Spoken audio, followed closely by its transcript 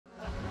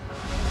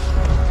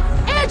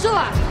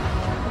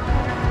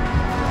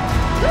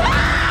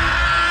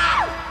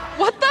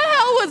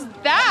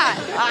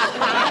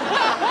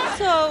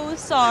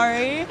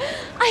sorry.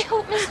 I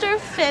hope Mr.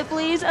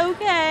 Fibley's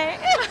okay.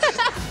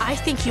 I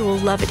think you will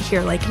love it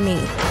here like me.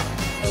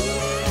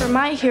 For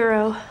my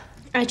hero,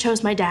 I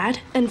chose my dad.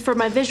 And for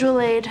my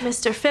visual aid,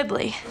 Mr.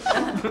 Fibley.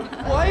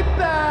 Wipe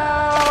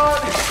out!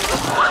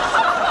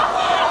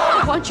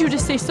 I want you to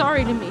say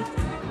sorry to me.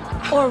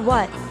 Or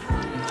what?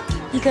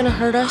 You gonna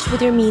hurt us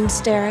with your mean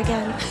stare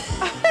again?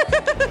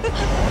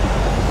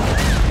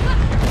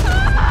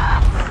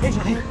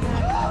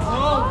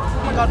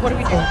 Oh my God, what do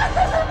we do?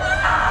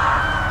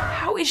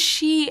 How is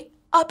she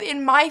up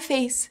in my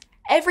face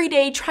every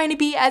day trying to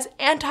be as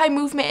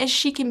anti-movement as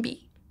she can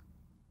be?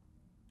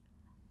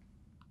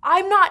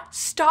 I'm not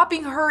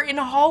stopping her in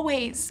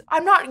hallways.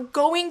 I'm not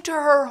going to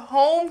her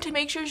home to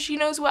make sure she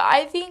knows what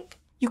I think.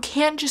 You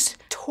can't just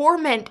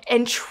torment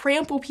and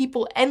trample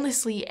people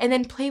endlessly and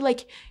then play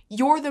like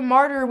you're the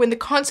martyr when the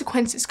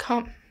consequences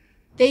come.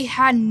 They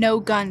had no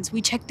guns.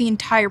 We checked the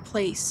entire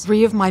place.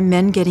 3 of my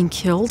men getting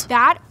killed?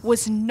 That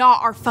was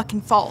not our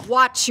fucking fault.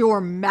 Watch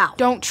your mouth.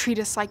 Don't treat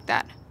us like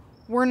that.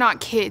 We're not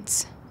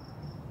kids.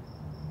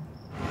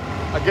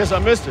 I guess I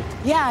missed it.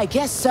 Yeah, I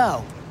guess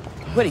so.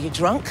 What, are you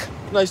drunk?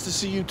 Nice to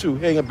see you too.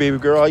 Hey, baby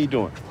girl, how you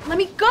doing? Let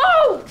me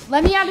go!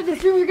 Let me out of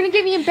this room. You're gonna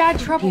get me in bad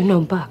trouble. You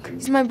know Buck.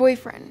 He's my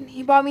boyfriend.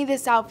 He bought me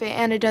this outfit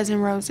and a dozen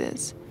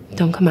roses.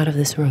 Don't come out of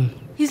this room.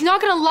 He's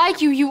not gonna like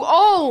you, you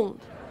old!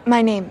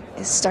 My name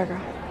is Stargirl.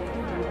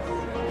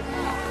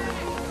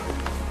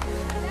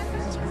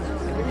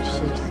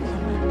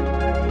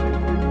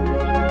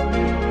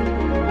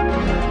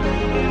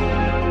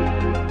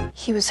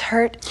 He was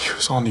hurt. He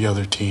was on the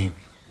other team.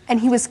 And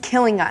he was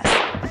killing us.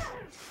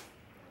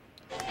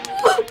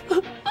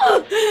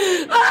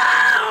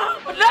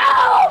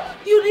 No!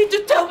 You need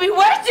to tell me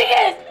where she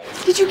is!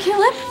 Did you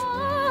kill him?